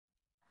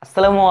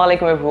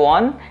Assalamualaikum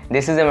everyone,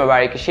 this is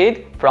Barik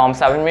Rashid from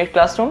 7-Minute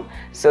Classroom.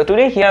 So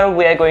today here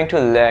we are going to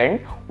learn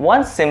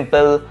one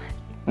simple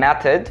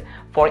method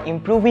for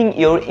improving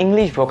your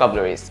English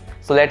vocabularies.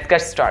 So let's get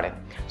started.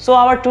 So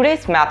our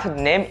today's method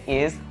name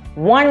is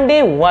one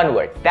day one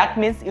word. That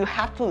means you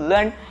have to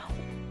learn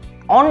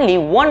only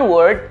one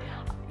word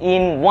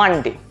in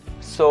one day.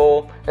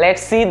 So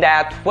let's see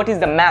that what is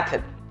the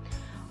method.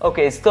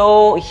 Okay,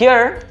 so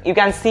here you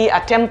can see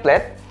a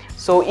template.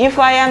 So if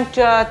I am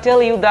to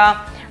tell you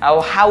the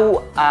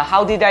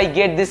how did I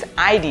get this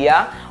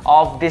idea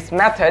of this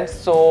method.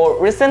 So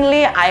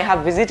recently I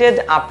have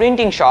visited a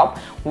printing shop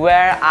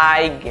where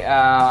I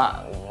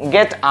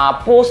get a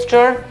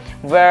poster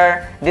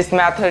where this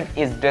method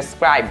is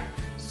described.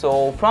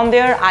 So from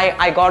there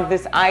I got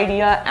this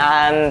idea,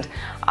 and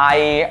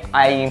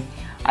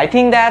I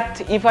think that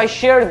if I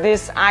share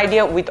this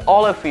idea with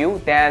all of you,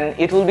 then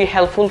it will be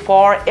helpful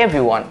for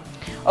everyone.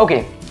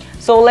 Okay,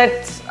 so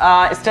let's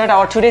start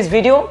our today's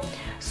video.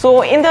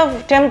 So in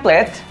the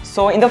template,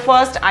 so in the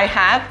first I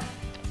have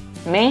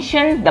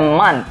mentioned the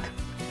month,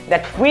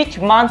 that which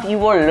month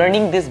you are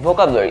learning these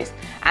vocabularies,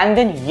 and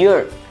then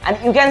year, and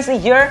you can see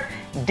here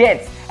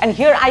dates, and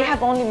here I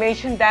have only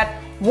mentioned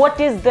that what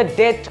is the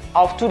date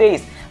of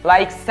today's,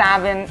 like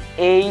 7,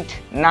 8,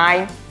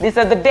 9, these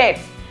are the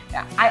dates.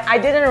 I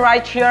didn't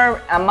write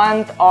here a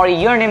month or a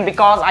year name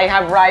because I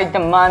have write the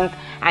month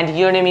and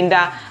year name in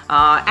the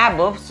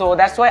above, so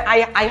that's why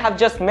I have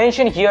just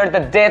mentioned here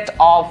the date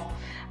of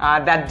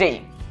that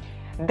day.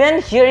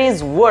 Then here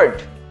is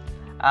word,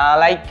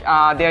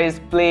 there is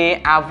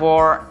play,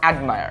 avor,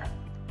 admire,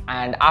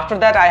 and after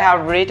that I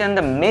have written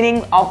the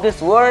meaning of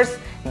these words,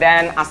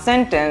 then a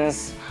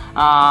sentence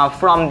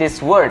from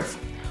these words.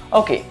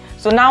 Okay,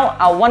 so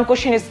now one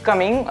question is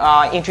coming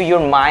into your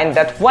mind,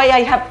 that why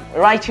I have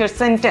write here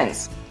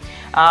sentence.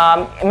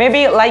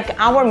 Maybe like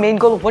our main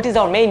goal, what is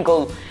our main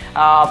goal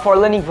for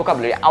learning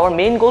vocabulary? Our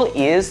main goal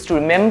is to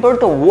remember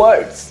the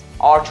words,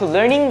 or to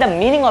learning the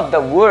meaning of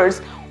the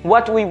words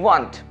what we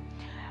want.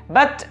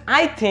 But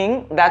I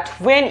think that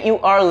when you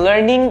are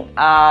learning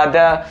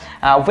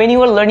when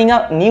you are learning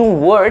a new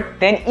word,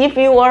 then if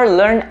you are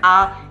learn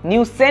a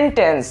new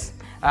sentence,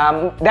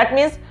 that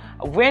means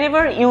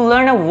whenever you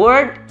learn a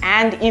word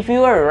and if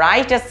you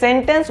write a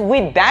sentence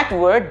with that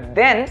word,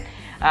 then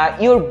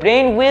your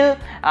brain will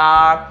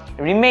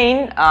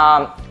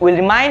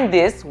remind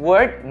this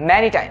word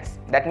many times.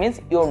 That means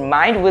your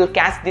mind will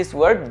catch this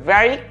word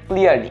very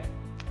clearly.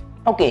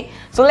 Okay,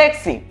 so let's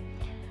see.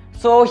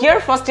 So here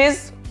first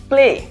is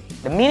play.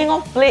 The meaning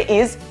of play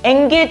is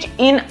engage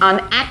in an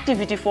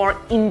activity for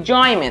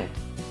enjoyment.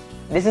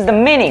 This is the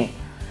meaning.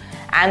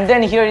 And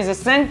then here is a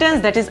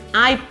sentence, that is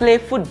I play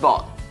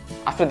football.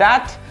 After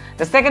that,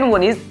 the second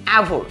one is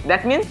avor.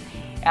 That means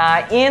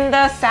in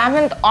the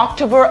 7th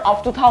October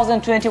of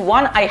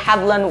 2021, I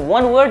have learned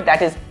one word,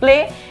 that is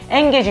play,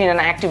 engage in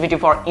an activity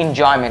for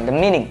enjoyment, the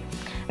meaning.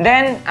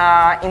 Then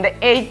in the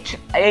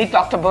 8th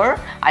October,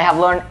 I have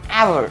learned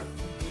avor.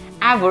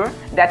 Avor,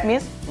 that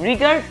means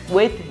regard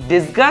with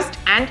disgust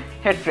and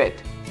hatred.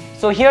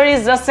 So here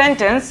is the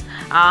sentence,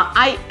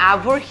 I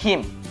avor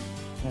him.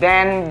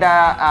 Then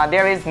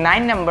there is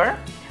 9 number.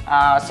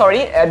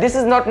 This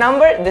is not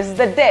number, this is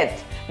the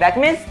date. That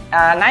means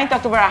 9th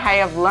October I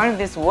have learned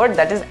this word,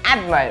 that is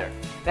admire.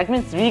 That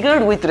means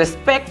regard with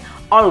respect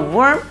or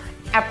warm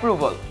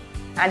approval.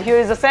 And here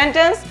is the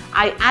sentence,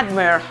 I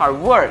admire her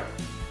work.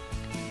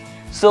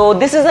 So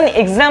this is an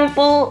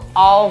example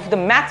of the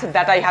method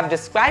that I have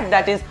described,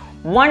 that is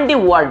one day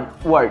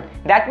word.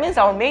 That means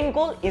our main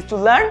goal is to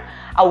learn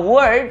a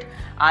word,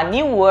 a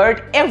new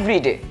word every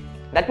day.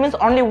 That means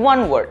only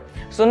one word.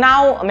 So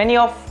now many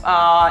of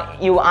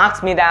you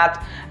ask me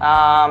that,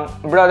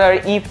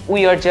 brother, if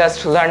we are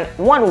just learn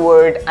one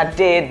word a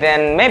day,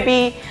 then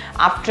maybe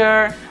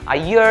after a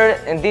year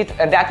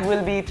that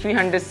will be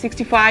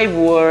 365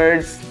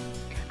 words,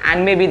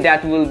 and maybe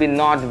that will be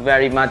not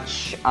very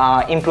much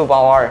improve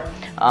our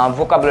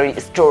vocabulary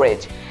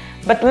storage.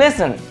 But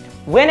listen,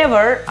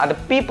 whenever the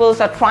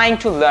peoples are trying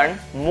to learn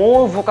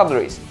more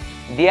vocabularies,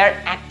 they are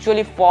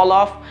actually fall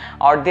off,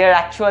 or they are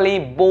actually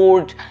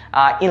bored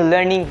in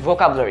learning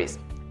vocabularies,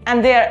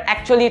 and they are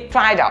actually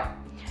tried out.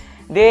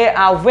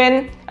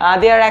 When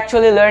they are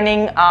actually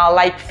learning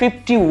like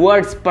 50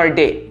 words per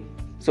day,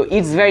 so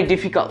it's very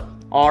difficult,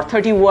 or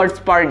 30 words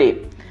per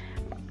day.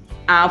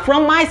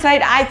 From my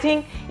side, I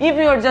think if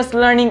you are just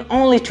learning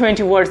only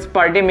 20 words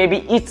per day,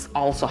 maybe it's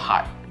also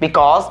hard,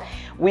 because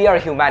we are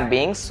human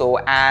beings, so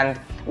and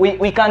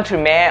we can't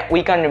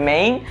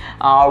remind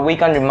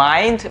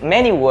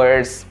many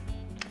words.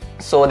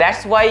 So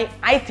that's why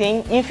I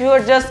think if you are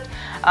just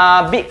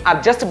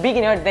a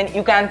beginner, then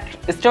you can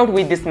start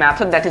with this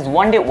method, that is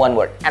one day one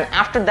word, and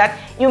after that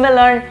you may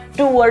learn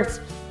 2 words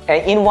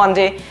in one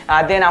day,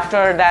 then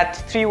after that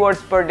 3 words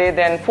per day,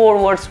 then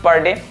 4 words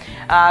per day.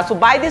 So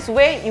by this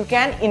way you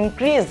can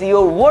increase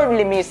your word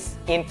limits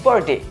in per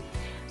day.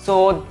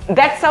 So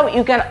that's how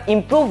you can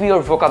improve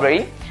your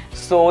vocabulary.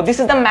 So this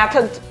is the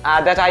method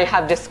that I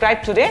have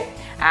described today,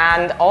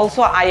 and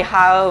also I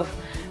have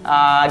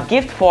a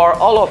gift for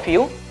all of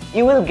you.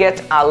 you will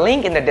get a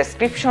link in the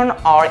description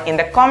or in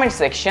the comment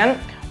section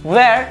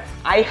where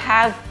I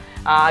have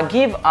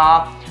give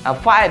a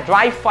file,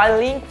 drive file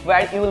link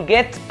where you will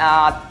get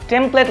a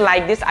template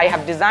like this. I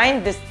have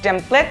designed this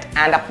template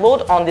and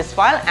upload on this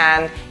file,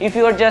 and if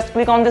you just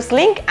click on this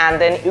link, and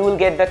then you will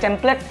get the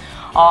template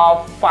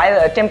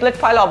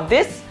file of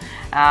this,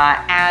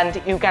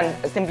 and you can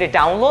simply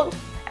download,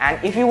 and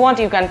if you want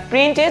you can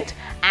print it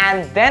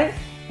and then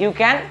you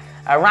can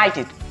write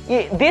it.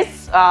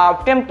 This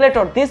template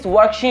or this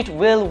worksheet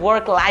will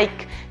work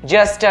like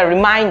just a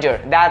reminder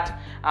that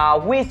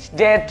which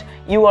date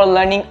you are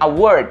learning a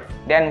word.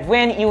 Then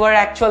when you are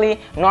actually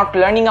not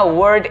learning a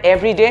word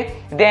every day,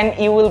 then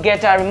you will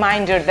get a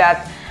reminder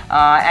that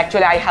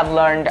actually I have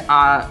learned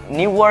a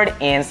new word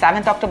in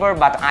 7th October,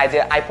 but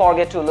I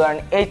forget to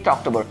learn 8th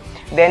October.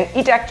 Then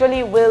it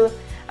actually will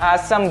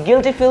some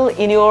guilty feel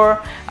in your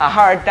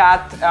heart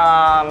that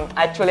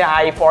actually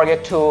I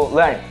forget to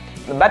learn.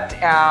 But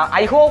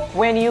I hope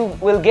when you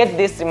will get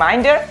this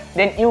reminder,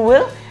 then you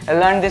will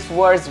learn these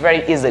words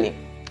very easily.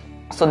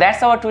 So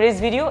that's our today's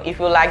video. If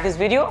you like this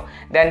video,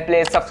 then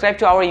please subscribe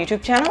to our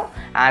YouTube channel,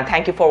 and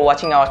thank you for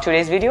watching our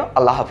today's video.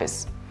 Allah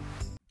Hafiz.